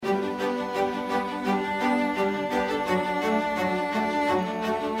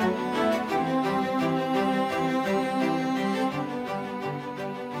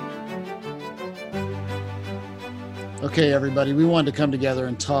Okay, everybody, we wanted to come together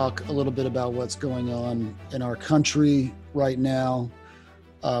and talk a little bit about what's going on in our country right now.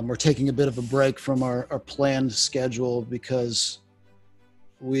 We're taking a bit of a break from our planned schedule because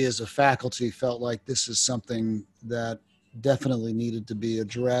we as a faculty felt like this is something that definitely needed to be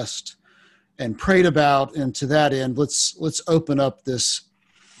addressed and prayed about. And to that end, let's open up this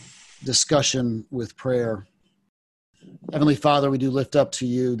discussion with prayer. Heavenly Father, we do lift up to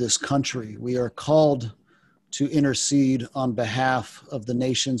you this country. We are called to intercede on behalf of the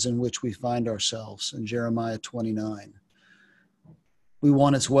nations in which we find ourselves in Jeremiah 29. We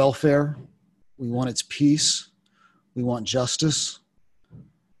want its welfare. We want its peace. We want justice.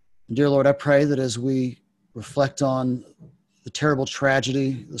 And dear Lord, I pray that as we reflect on the terrible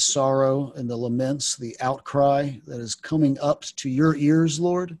tragedy, the sorrow, and the laments, the outcry that is coming up to your ears,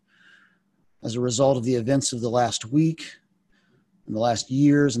 Lord, as a result of the events of the last week, in the last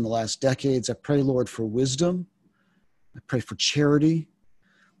years, and the last decades, I pray, Lord, for wisdom. I pray for charity.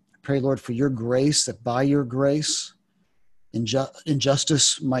 I pray, Lord, for your grace, that by your grace,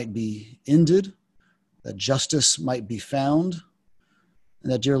 injustice might be ended, that justice might be found,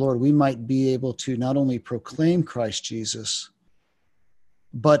 and that, dear Lord, we might be able to not only proclaim Christ Jesus,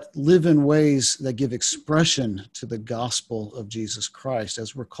 but live in ways that give expression to the gospel of Jesus Christ,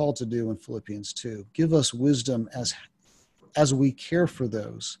 as we're called to do in Philippians 2. Give us wisdom as we care for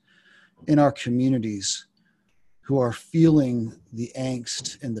those in our communities who are feeling the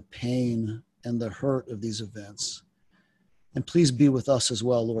angst and the pain and the hurt of these events. And please be with us as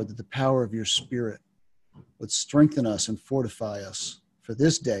well, Lord, that the power of your Spirit would strengthen us and fortify us for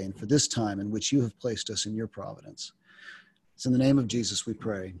this day and for this time in which you have placed us in your providence. It's in the name of Jesus we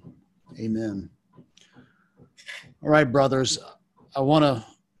pray. Amen. All right, brothers, I want to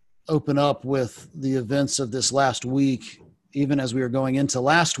open up with the events of this last week. Even as we were going into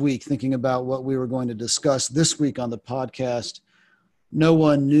last week, thinking about what we were going to discuss this week on the podcast, no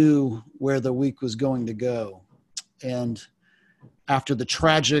one knew where the week was going to go. And after the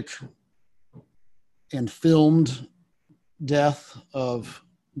tragic and filmed death of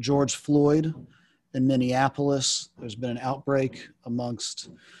George Floyd in Minneapolis, there's been an outbreak amongst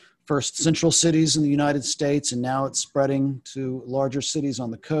first central cities in the United States, and now it's spreading to larger cities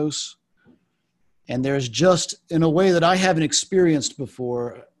on the coast. And there's just, in a way that I haven't experienced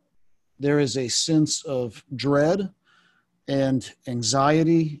before, there is a sense of dread and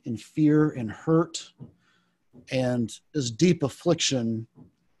anxiety and fear and hurt and this deep affliction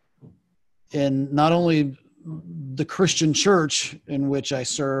in not only the Christian church in which I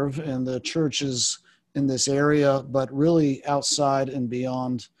serve and the churches in this area, but really outside and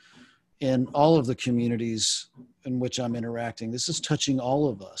beyond in all of the communities in which I'm interacting. This is touching all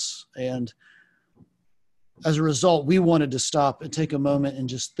of us. And as a result, we wanted to stop and take a moment and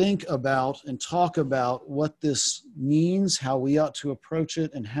just think about and talk about what this means, how we ought to approach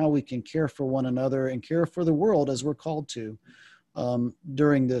it, and how we can care for one another and care for the world as we're called to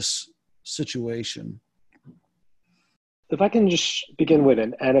during this situation. If I can just begin with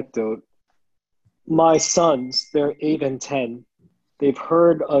an anecdote. My sons, they're 8 and 10. They've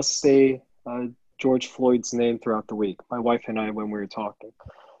heard us say George Floyd's name throughout the week, my wife and I, when we were talking.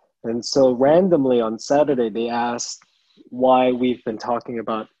 And so randomly on Saturday, they asked why we've been talking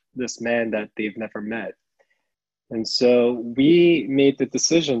about this man that they've never met. And so we made the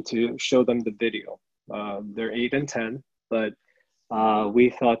decision to show them the video. They're 8 and 10, but we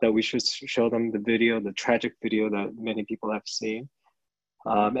thought that we should show them the video, the tragic video that many people have seen.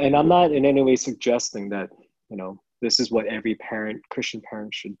 And I'm not in any way suggesting that, this is what every Christian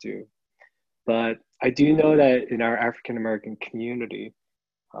parent should do. But I do know that in our African-American community,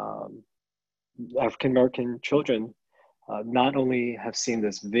 African-American children not only have seen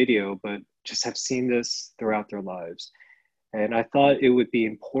this video, but just have seen this throughout their lives. And I thought it would be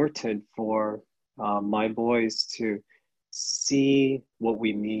important for my boys to see what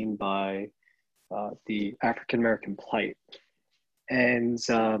we mean by the African-American plight. And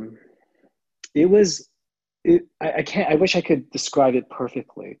I wish I could describe it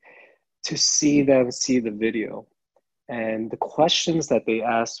perfectly, to see them see the video. And the questions that they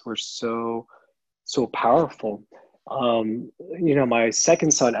asked were so powerful. My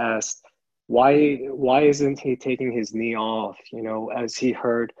second son asked, why isn't he taking his knee off, as he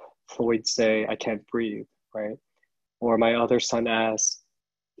heard Floyd say, "I can't breathe," right? Or my other son asked,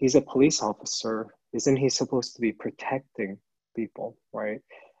 he's a police officer. Isn't he supposed to be protecting people, right?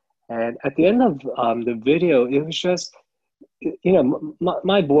 And at the end of the video, it was just,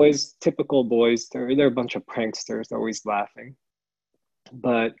 my boys, typical boys, they're a bunch of pranksters, they're always laughing.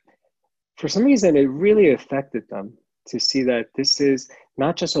 But for some reason, it really affected them. to see that this is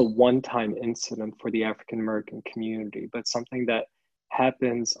not just a one-time incident for the African American community, but something that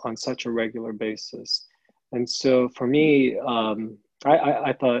happens on such a regular basis. And so for me,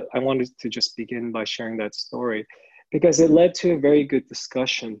 I thought I wanted to just begin by sharing that story because it led to a very good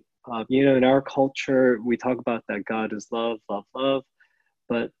discussion. In our culture, we talk about that God is love, love, love,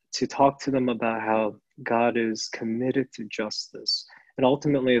 but to talk to them about how God is committed to justice. And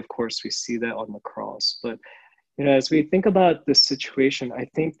ultimately, of course, we see that on the cross. But as we think about this situation, I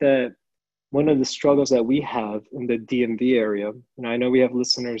think that one of the struggles that we have in the DMV area, I know we have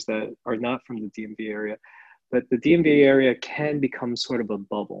listeners that are not from the DMV area, but the DMV area can become sort of a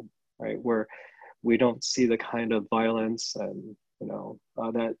bubble, right? Where we don't see the kind of violence and,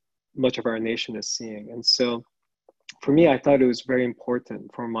 that much of our nation is seeing. And so for me, I thought it was very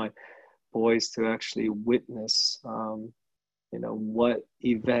important for my boys to actually witness, what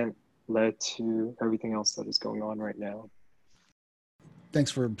event led to everything else that is going on right now.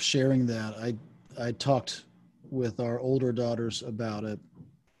 Thanks for sharing that. I talked with our older daughters about it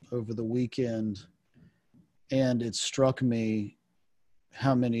over the weekend, and it struck me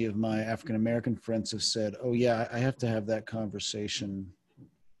how many of my African American friends have said, "Oh yeah, I have to have that conversation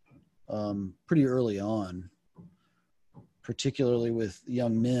pretty early on, particularly with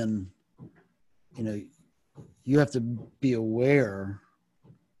young men. You have to be aware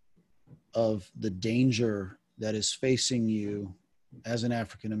of the danger that is facing you as an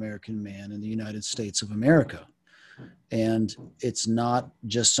African American man in the United States of America. And it's not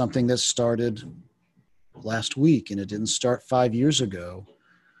just something that started last week, and it didn't start 5 years ago.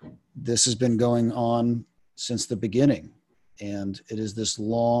 This has been going on since the beginning, and it is this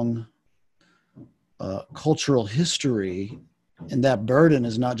long cultural history. And that burden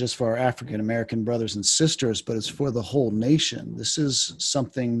is not just for our African American brothers and sisters, but it's for the whole nation. This is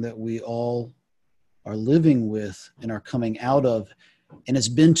something that we all are living with and are coming out of, and it's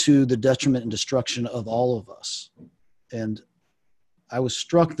been to the detriment and destruction of all of us. And I was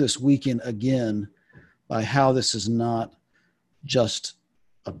struck this weekend again by how this is not just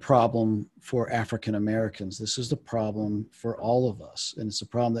a problem for African Americans. This is the problem for all of us. And it's a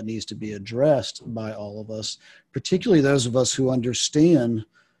problem that needs to be addressed by all of us, particularly those of us who understand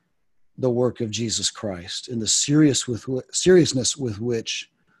the work of Jesus Christ and the seriousness with which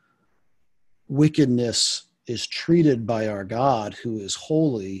wickedness is treated by our God, who is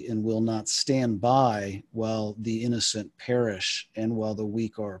holy and will not stand by while the innocent perish and while the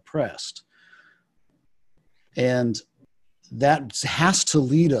weak are oppressed. And that has to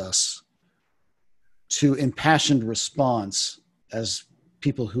lead us to impassioned response as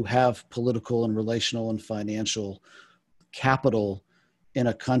people who have political and relational and financial capital in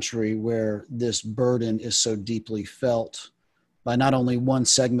a country where this burden is so deeply felt by not only one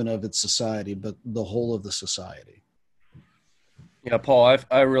segment of its society, but the whole of the society. Yeah, Paul,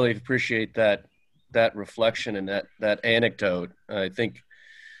 I really appreciate that reflection and that anecdote. I think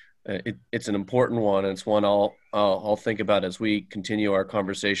it's an important one, and it's one I'll think about as we continue our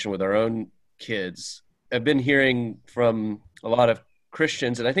conversation with our own kids. I've been hearing from a lot of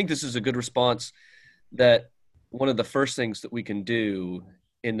Christians, and I think this is a good response, that one of the first things that we can do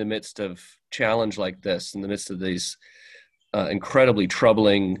in the midst of challenge like this, in the midst of these incredibly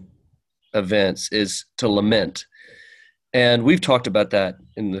troubling events, is to lament. And we've talked about that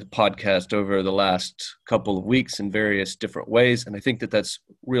in the podcast over the last couple of weeks in various different ways. And I think that that's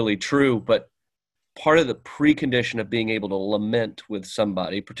really true. But part of the precondition of being able to lament with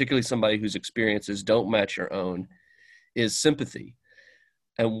somebody, particularly somebody whose experiences don't match your own, is sympathy.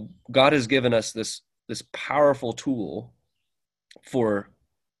 And God has given us this powerful tool for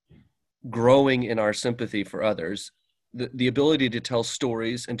growing in our sympathy for others, the ability to tell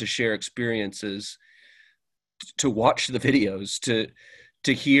stories and to share experiences, to watch the videos,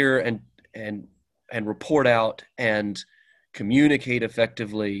 to hear and report out and communicate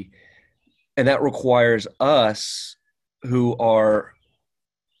effectively. And that requires us, who are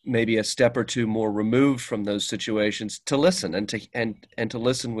maybe a step or two more removed from those situations, to listen and to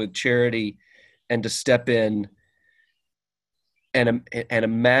listen with charity, and to step in and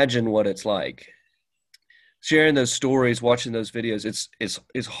imagine what it's like. Sharing those stories, watching those videos,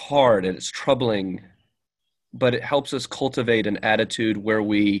 it's hard and it's troubling, but it helps us cultivate an attitude where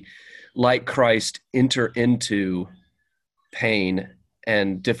we, like Christ, enter into pain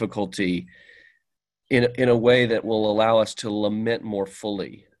and difficulty in a way that will allow us to lament more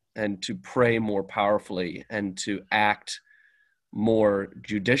fully and to pray more powerfully and to act more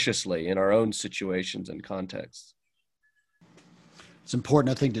judiciously in our own situations and contexts. It's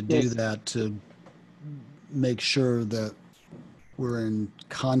important, I think, to do that, to make sure that we're in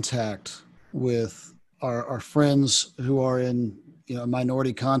contact with our friends who are in a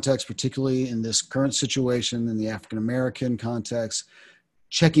minority context, particularly in this current situation in the African American context,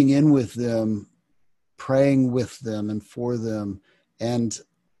 checking in with them, praying with them and for them, and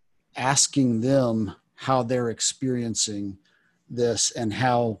asking them how they're experiencing this and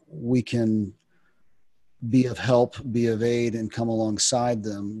how we can be of help, be of aid, and come alongside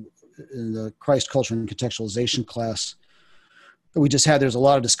them. In the Christ Culture and Contextualization class that we just had, there's a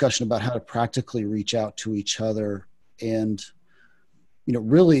lot of discussion about how to practically reach out to each other and,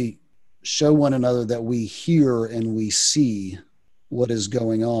 really show one another that we hear and we see what is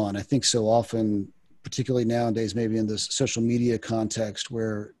going on. I think so often, particularly nowadays, maybe in this social media context,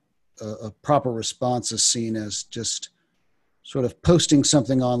 where a proper response is seen as just sort of posting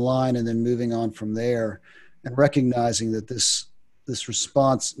something online and then moving on from there, and recognizing that this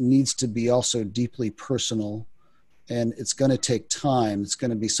response needs to be also deeply personal, and it's going to take time. It's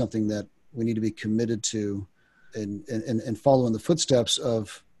going to be something that we need to be committed to, and follow in the footsteps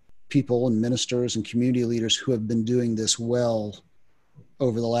of people and ministers and community leaders who have been doing this well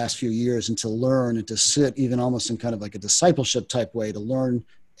over the last few years, and to learn and to sit even almost in kind of like a discipleship type way, to learn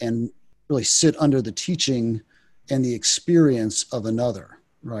and really sit under the teaching and the experience of another,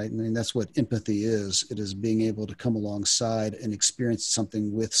 right? I mean, that's what empathy is. It is being able to come alongside and experience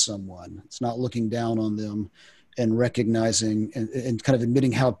something with someone. It's not looking down on them and recognizing and kind of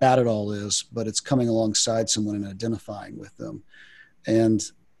admitting how bad it all is, but it's coming alongside someone and identifying with them. And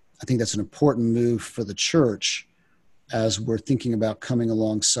I think that's an important move for the church as we're thinking about coming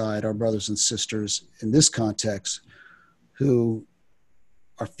alongside our brothers and sisters in this context who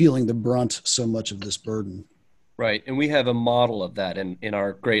are feeling the brunt so much of this burden. Right. And we have a model of that in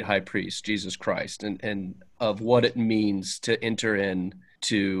our great high priest, Jesus Christ, and of what it means to enter in,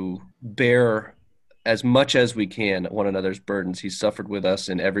 to bear as much as we can one another's burdens. He suffered with us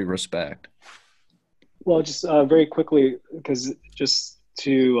in every respect. Well, just very quickly, because just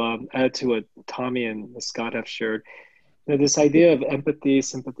to add to what Tommy and Scott have shared, this idea of empathy,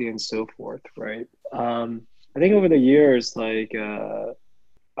 sympathy, and so forth, right? I think over the years,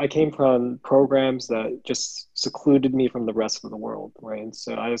 I came from programs that just secluded me from the rest of the world, right? And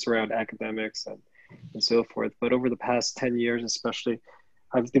so I was around academics and so forth. But over the past 10 years, especially,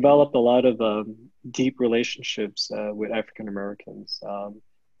 I've developed a lot of deep relationships with African Americans.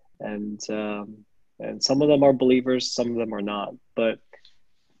 And some of them are believers, some of them are not. But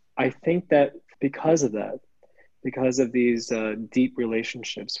I think that because of that, because of these deep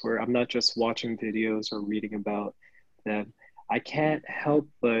relationships where I'm not just watching videos or reading about them, I can't help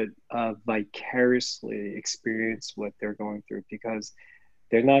but vicariously experience what they're going through, because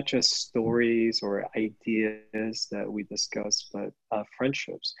they're not just stories or ideas that we discuss, but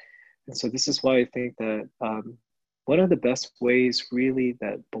friendships. And so this is why I think that one of the best ways really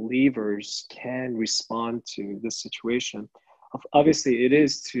that believers can respond to this situation, obviously it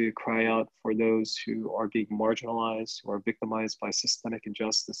is to cry out for those who are being marginalized, who are victimized by systemic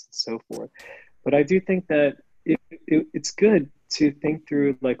injustice and so forth. But I do think that it's good to think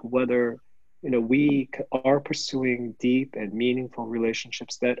through whether we are pursuing deep and meaningful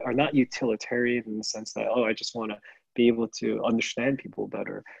relationships that are not utilitarian in the sense that, I just want to be able to understand people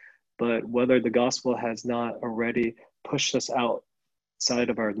better, but whether the gospel has not already pushed us outside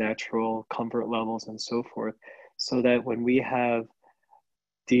of our natural comfort levels and so forth, so that when we have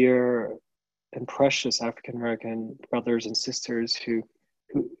dear and precious African American brothers and sisters who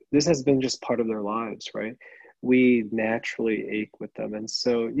this has been just part of their lives, right? We naturally ache with them. And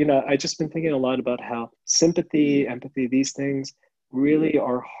so, I just been thinking a lot about how sympathy, empathy, these things really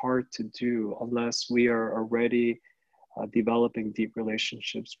are hard to do unless we are already developing deep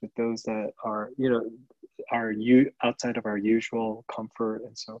relationships with those that are, outside of our usual comfort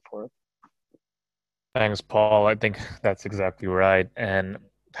and so forth. Thanks, Paul. I think that's exactly right. And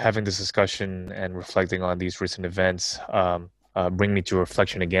having this discussion and reflecting on these recent events bring me to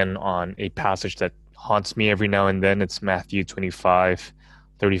reflection again on a passage that haunts me every now and then. It's Matthew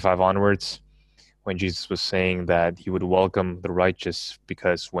 25:35 onwards, when Jesus was saying that he would welcome the righteous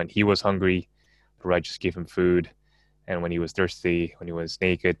because when he was hungry, the righteous gave him food. And when he was thirsty, when he was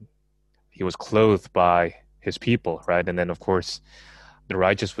naked, he was clothed by his people, right? And then, of course, the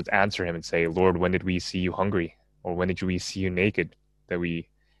righteous would answer him and say, Lord, when did we see you hungry? Or when did we see you naked, that we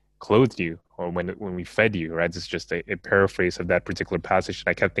clothed you? Or when we fed you, right? It's just a paraphrase of that particular passage. And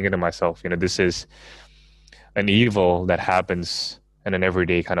I kept thinking to myself, this is an evil that happens at an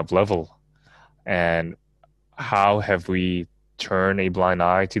everyday kind of level. And how have we turned a blind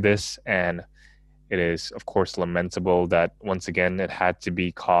eye to this? And it is, of course, lamentable that once again, it had to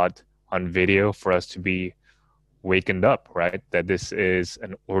be caught on video for us to be wakened up, right? That this is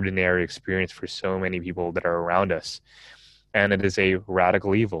an ordinary experience for so many people that are around us. And it is a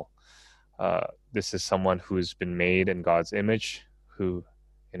radical evil. This is someone who's been made in God's image, who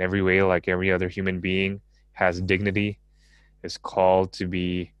in every way, like every other human being, has dignity, is called to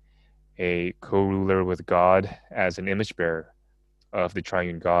be a co-ruler with God as an image bearer of the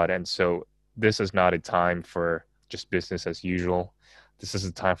triune God. And so this is not a time for just business as usual. This is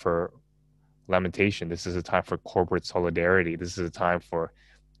a time for lamentation. This is a time for corporate solidarity. This is a time for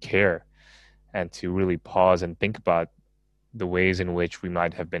care, and to really pause and think about the ways in which we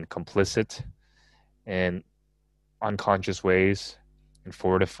might have been complicit in unconscious ways in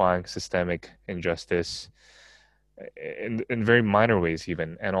fortifying systemic injustice in very minor ways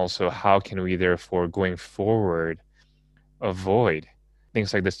even. And also, how can we therefore going forward avoid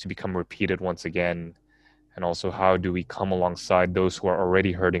things like this to become repeated once again? And also, how do we come alongside those who are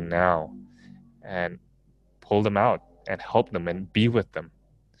already hurting now and pull them out and help them and be with them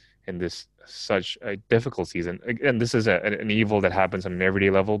in this such a difficult season? Again, this is an evil that happens on an everyday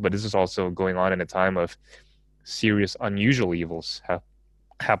level, but this is also going on in a time of serious, unusual evils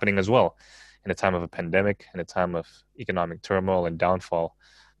happening as well, in a time of a pandemic, in a time of economic turmoil and downfall.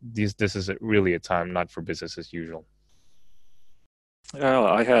 This is really a time not for business as usual.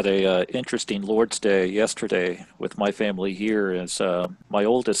 I had a interesting Lord's Day yesterday with my family here. As my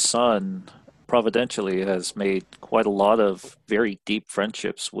oldest son providentially has made quite a lot of very deep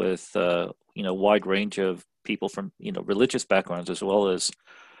friendships with wide range of people from religious backgrounds as well as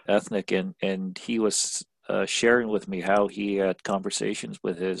ethnic, and he was sharing with me how he had conversations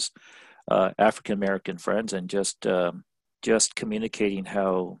with his African American friends, and just communicating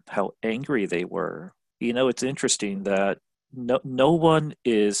how angry they were. It's interesting that no one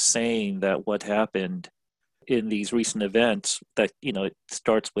is saying that what happened in these recent events, that it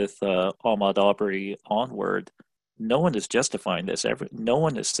starts with Ahmaud Arbery onward. No one is justifying this. No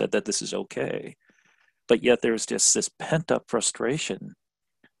one has said that this is okay, but yet there's just this pent up frustration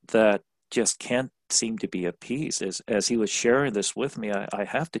that just can't seem to be appeased. As he was sharing this with me, I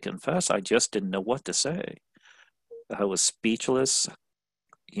have to confess, I just didn't know what to say. I was speechless.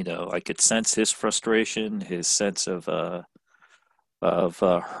 I could sense his frustration, his sense of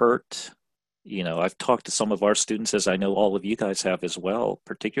hurt. I've talked to some of our students, as I know all of you guys have as well,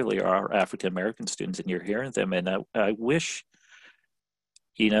 particularly our African American students, and you're hearing them. And I wish,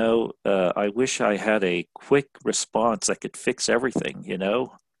 I wish I had a quick response that could fix everything.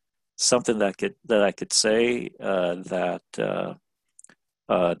 Something that I could say that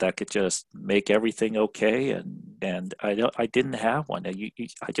could just make everything okay. And I didn't have one.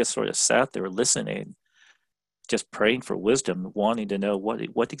 I just sort of sat there listening, just praying for wisdom, wanting to know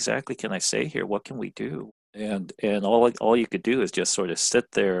what exactly can I say here? What can we do? And all you could do is just sort of sit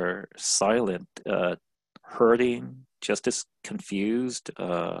there silent, hurting, just as confused.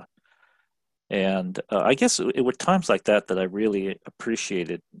 And I guess it were times like that I really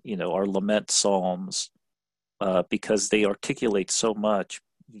appreciated, our lament psalms, because they articulate so much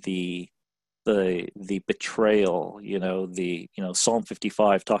the betrayal, Psalm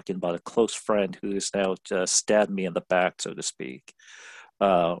 55 talking about a close friend who has now just stabbed me in the back, so to speak,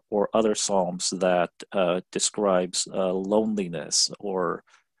 or other psalms that describes loneliness or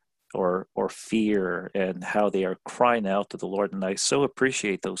fear, and how they are crying out to the Lord. And I so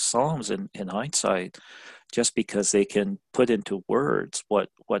appreciate those psalms in hindsight, just because they can put into words what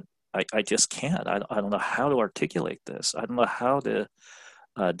I just can't. I don't know how to articulate this. I don't know how to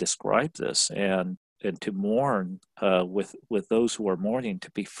describe this, and to mourn with those who are mourning,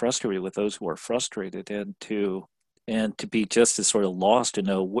 to be frustrated with those who are frustrated, and to be just as sort of lost to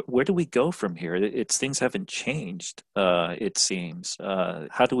know where do we go from here? It's things haven't changed. It seems.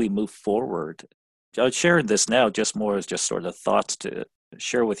 How do we move forward? I'm sharing this now just more as just sort of thoughts to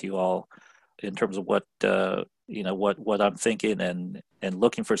share with you all, in terms of what what I'm thinking and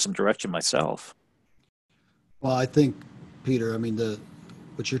looking for some direction myself. Well, I think, Peter, I mean,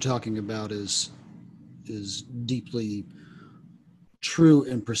 what you're talking about is deeply true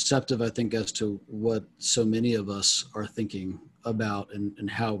and perceptive, I think, as to what so many of us are thinking about and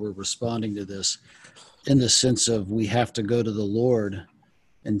how we're responding to this, in the sense of we have to go to the Lord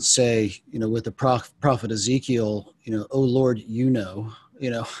and say, with the prophet Ezekiel, oh Lord,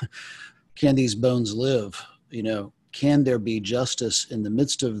 can these bones live? Can there be justice in the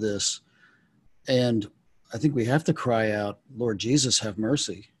midst of this? And I think we have to cry out, Lord Jesus, have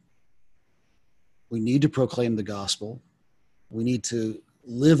mercy. We need to proclaim the gospel. We need to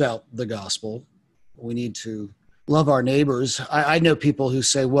live out the gospel. We need to love our neighbors. I know people who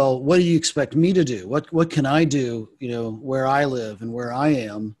say, well, what do you expect me to do? What can I do, where I live and where I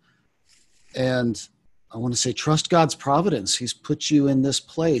am? And I want to say, trust God's providence. He's put you in this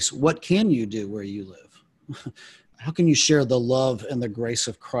place. What can you do where you live? How can you share the love and the grace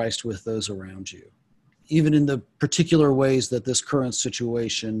of Christ with those around you, even in the particular ways that this current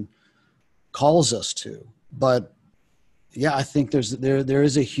situation calls us to? But yeah, I think there's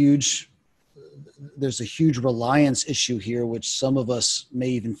a huge reliance issue here, which some of us may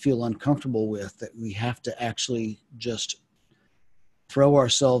even feel uncomfortable with, that we have to actually just throw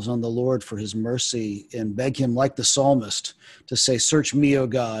ourselves on the Lord for his mercy and beg him, like the psalmist, to say, search me, O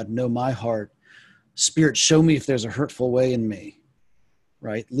God, know my heart. Spirit, show me if there's a hurtful way in me,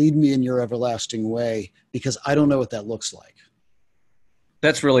 right? Lead me in your everlasting way, because I don't know what that looks like.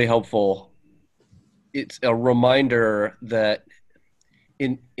 That's really helpful. It's a reminder that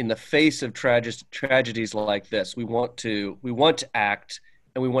in the face of tragedies like this, we want to act,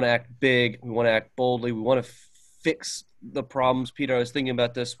 and we want to act big. We want to act boldly. We want to fix the problems. Peter, I was thinking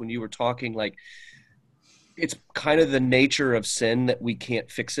about this when you were talking, like, it's kind of the nature of sin that we can't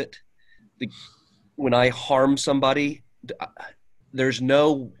fix it. When I harm somebody, there's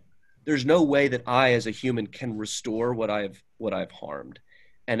no way that I as a human can restore what I've harmed.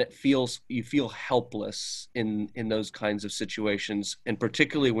 And you feel helpless in those kinds of situations. And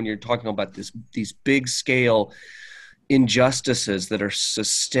particularly when you're talking about these big scale injustices that are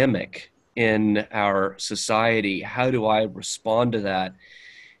systemic in our society, how do I respond to that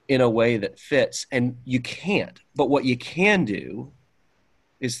in a way that fits? And you can't. But what you can do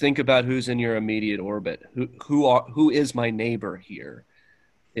is think about who's in your immediate orbit. Who is my neighbor here,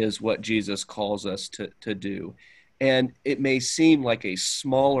 is what Jesus calls us to do. And it may seem like a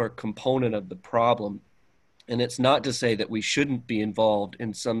smaller component of the problem. And it's not to say that we shouldn't be involved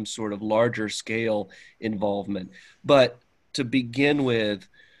in some sort of larger scale involvement. But to begin with,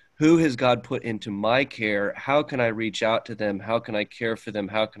 who has God put into my care? How can I reach out to them? How can I care for them?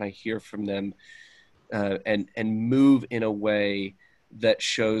 How can I hear from them? And move in a way that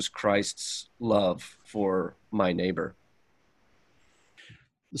shows Christ's love for my neighbor.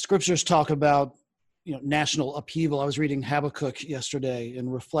 The scriptures talk about national upheaval. I was reading Habakkuk yesterday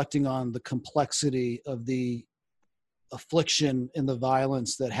and reflecting on the complexity of the affliction and the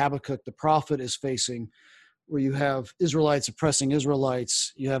violence that Habakkuk the prophet is facing, where you have Israelites oppressing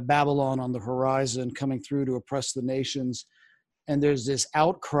Israelites, you have Babylon on the horizon coming through to oppress the nations, and there's this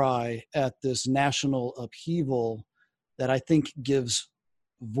outcry at this national upheaval that I think gives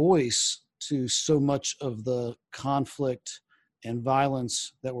voice to so much of the conflict and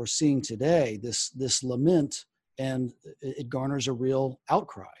violence that we're seeing today, this lament, and it garners a real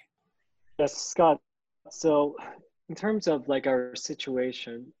outcry. Yes, Scott. So in terms of like our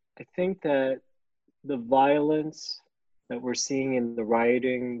situation, I think that the violence that we're seeing in the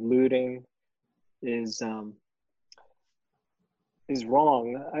rioting, looting is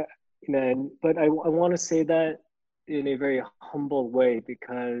wrong. But I want to say that in a very humble way,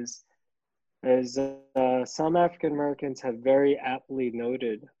 because as some African Americans have very aptly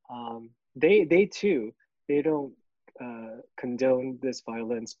noted, they too, they don't condone this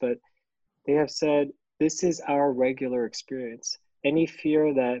violence, but they have said this is our regular experience. Any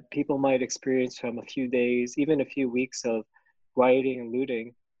fear that people might experience from a few days, even a few weeks of rioting and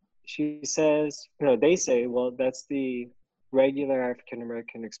looting, she says, they say, well, that's the regular African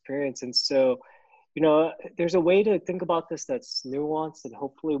American experience. And so, there's a way to think about this that's nuanced, and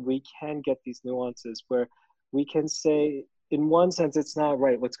hopefully we can get these nuances where we can say, in one sense, it's not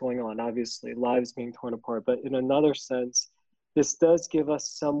right what's going on, obviously, lives being torn apart, but in another sense, this does give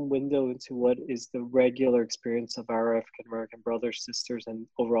us some window into what is the regular experience of our African American brothers, sisters, and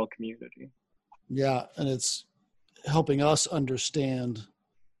overall community. Yeah, and it's helping us understand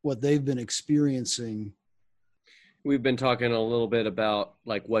what they've been experiencing. We've been talking a little bit about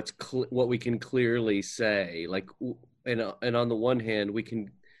like what we can clearly say, like, and on the one hand, we can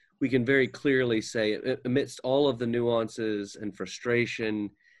very clearly say, amidst all of the nuances and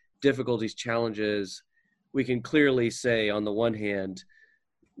frustration, difficulties, challenges, we can clearly say, on the one hand,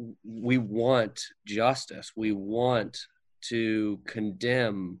 we want justice. We want to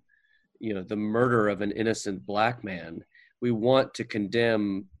condemn, the murder of an innocent Black man. We want to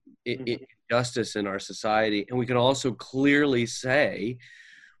condemn injustice in our society. And we can also clearly say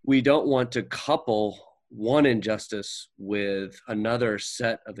we don't want to couple one injustice with another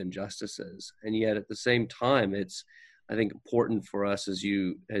set of injustices. And yet at the same time, it's, I think, important for us, as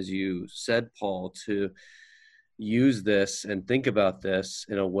you said, Paul, to use this and think about this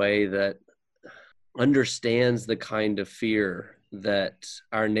in a way that understands the kind of fear that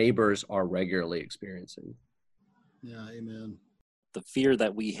our neighbors are regularly experiencing. Yeah, amen. The fear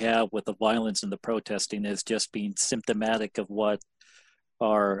that we have with the violence and the protesting is just being symptomatic of what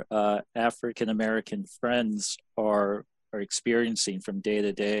our African American friends are experiencing from day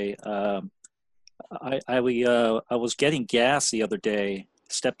to day. I was getting gas the other day,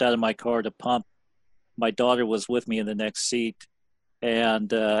 stepped out of my car to pump. My daughter was with me in the next seat.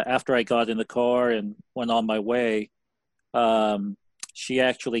 And after I got in the car and went on my way, she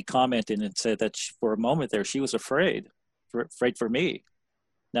actually commented and said that for a moment there, she was afraid for me.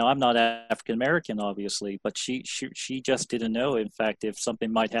 Now, I'm not African American, obviously, but she just didn't know, in fact, if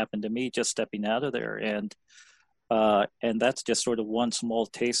something might happen to me just stepping out of there. And that's just sort of one small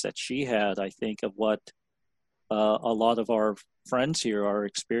taste that she had, I think, of what a lot of our friends here are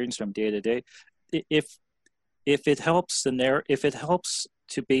experiencing from day to day. If it helps if it helps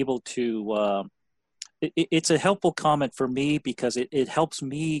to be able to, it's a helpful comment for me because it helps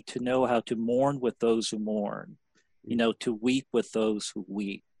me to know how to mourn with those who mourn, you know, to weep with those who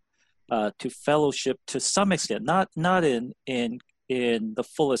weep, to fellowship to some extent, not in the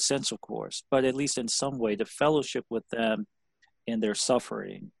fullest sense, of course, but at least in some way to fellowship with them in their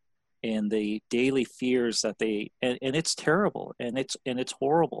suffering and the daily fears that and it's terrible and it's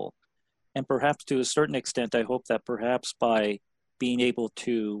horrible. And perhaps to a certain extent, I hope that perhaps by being able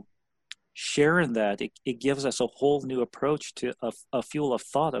to share in that, it gives us a whole new approach to a fuel of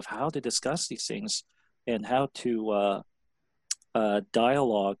thought of how to discuss these things and how to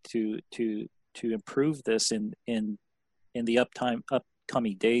dialogue to improve this in the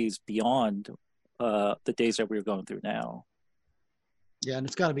upcoming days beyond the days that we're going through now. Yeah, and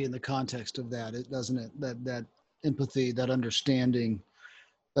it's got to be in the context of that, doesn't it? That empathy, that understanding,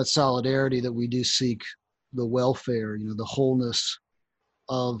 that solidarity that we do seek the welfare, you know, the wholeness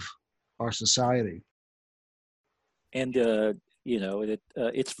of our society. And you know,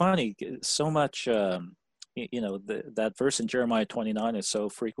 it's funny, so much. You know, that verse in Jeremiah 29 is so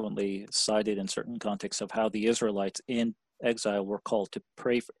frequently cited in certain contexts of how the Israelites in exile were called to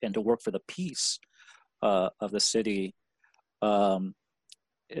pray and to work for the peace of the city,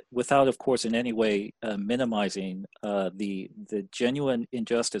 without, of course, in any way minimizing the genuine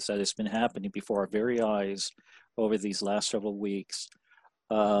injustice that has been happening before our very eyes over these last several weeks,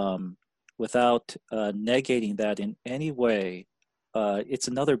 without negating that in any way. It's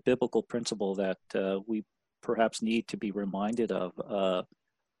another biblical principle that we perhaps need to be reminded of.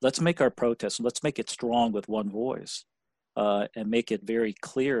 Let's make our protest, let's make it strong with one voice, and make it very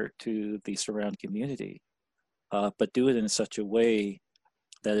clear to the surrounding community, but do it in such a way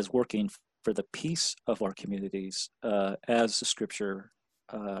that is working for the peace of our communities, as the scripture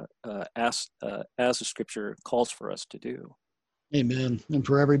as the scripture calls for us to do. Amen. And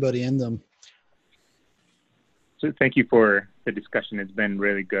for everybody in them. So thank you for the discussion. It's been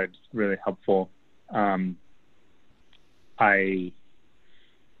really good, really helpful.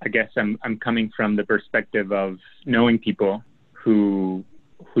 I guess I'm coming from the perspective of knowing people whose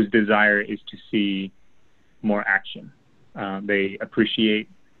desire is to see more action. They appreciate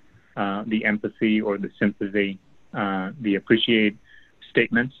the empathy or the sympathy. They appreciate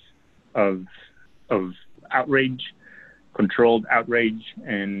statements of outrage, controlled outrage,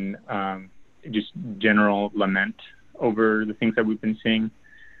 and just general lament over the things that we've been seeing.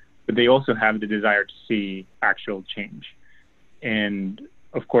 But they also have the desire to see actual change. And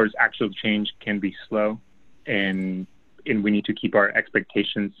of course, actual change can be slow, and we need to keep our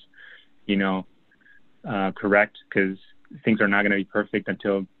expectations, correct, because things are not going to be perfect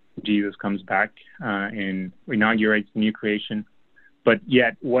until Jesus comes back and inaugurates the new creation. But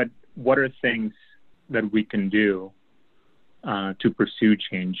yet, what are things that we can do to pursue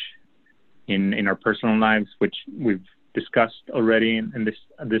change in our personal lives, which we've discussed already in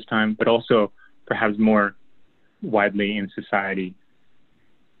this time, but also perhaps more widely in society?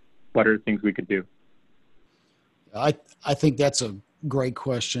 What are things we could do? I think that's a great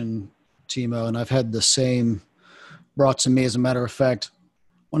question, Timo, and I've had the same brought to me. As a matter of fact,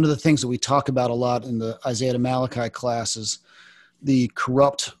 one of the things that we talk about a lot in the Isaiah to Malachi class is the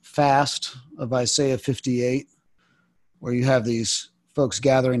corrupt fast of Isaiah 58, where you have these folks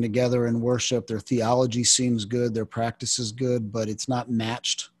gathering together in worship. Their theology seems good, their practice is good, but it's not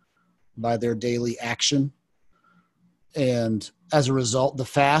matched by their daily action. And as a result, the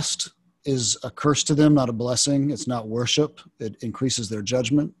fast is a curse to them, not a blessing. It's not worship. It increases their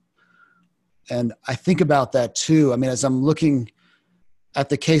judgment. And I think about that too. I mean, as I'm looking at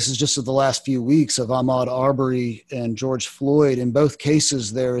the cases just of the last few weeks of Ahmaud Arbery and George Floyd, in both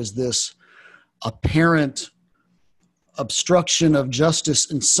cases, there is this apparent obstruction of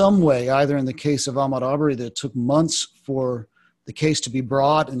justice in some way, either in the case of Ahmaud Arbery, that it took months for the case to be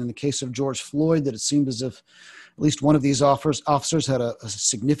brought, and in the case of George Floyd, that it seemed as if at least one of these officers had a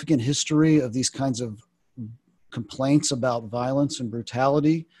significant history of these kinds of complaints about violence and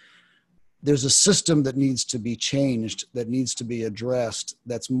brutality, there's a system that needs to be changed, that needs to be addressed,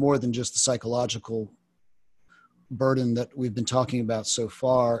 that's more than just the psychological burden that we've been talking about so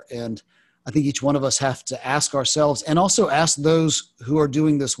far. And I think each one of us have to ask ourselves, and also ask those who are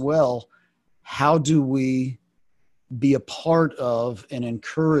doing this well, how do we be a part of and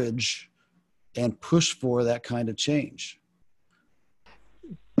encourage and push for that kind of change?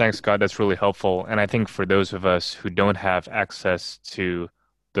 Thanks, Scott. That's really helpful. And I think for those of us who don't have access to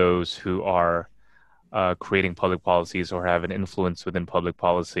those who are creating public policies or have an influence within public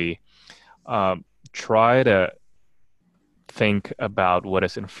policy, try to think about what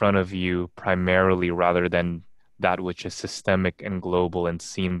is in front of you primarily rather than that which is systemic and global and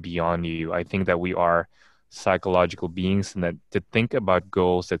seen beyond you. I think that we are psychological beings, and that to think about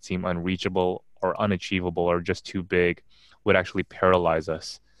goals that seem unreachable or unachievable or just too big would actually paralyze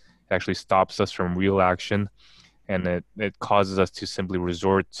us. It actually stops us from real action, and it causes us to simply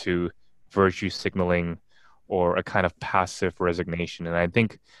resort to virtue signaling or a kind of passive resignation. And I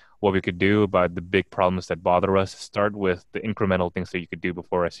think what we could do about the big problems that bother us, start with the incremental things that you could do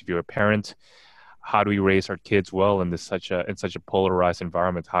before us. If you're a parent, how do we raise our kids well in such a polarized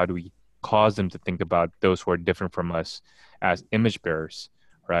environment? How do we cause them to think about those who are different from us as image bearers,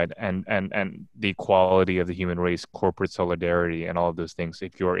 right? And the equality of the human race, corporate solidarity, and all of those things.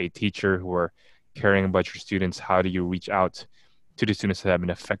 If you're a teacher who are caring about your students, how do you reach out to the students that have been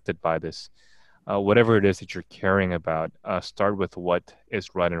affected by this? Whatever it is that you're caring about, start with what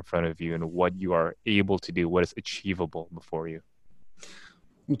is right in front of you and what you are able to do, what is achievable before you.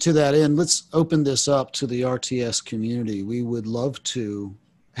 To that end, let's open this up to the RTS community. We would love to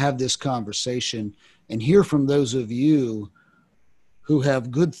have this conversation and hear from those of you who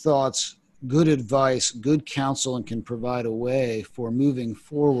have good thoughts, good advice, good counsel, and can provide a way for moving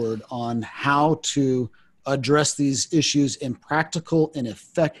forward on how to address these issues in practical and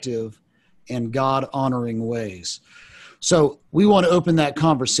effective and God-honoring ways. So we want to open that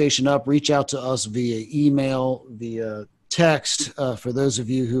conversation up. Reach out to us via email, via text, for those of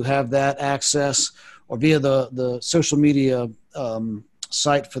you who have that access, or via the social media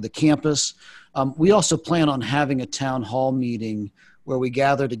site for the campus. We also plan on having a town hall meeting where we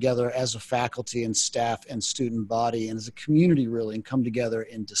gather together as a faculty and staff and student body and as a community, really, and come together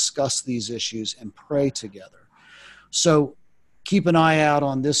and discuss these issues and pray together. So keep an eye out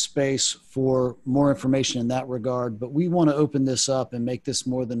on this space for more information in that regard, but we want to open this up and make this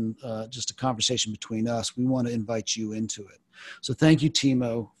more than just a conversation between us. We want to invite you into it. So thank you,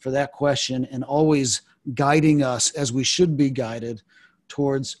 Timo, for that question and always guiding us as we should be guided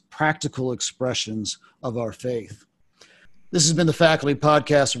towards practical expressions of our faith. This has been the Faculty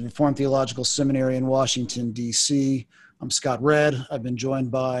Podcast of Reformed Theological Seminary in Washington, D.C. I'm Scott Redd. I've been joined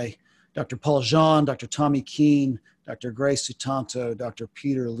by Dr. Paul Jean, Dr. Tommy Keene, Dr. Grace Sutanto, Dr.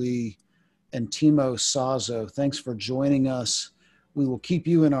 Peter Lee, and Timo Sazo. Thanks for joining us. We will keep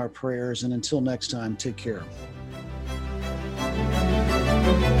you in our prayers, and until next time, take care.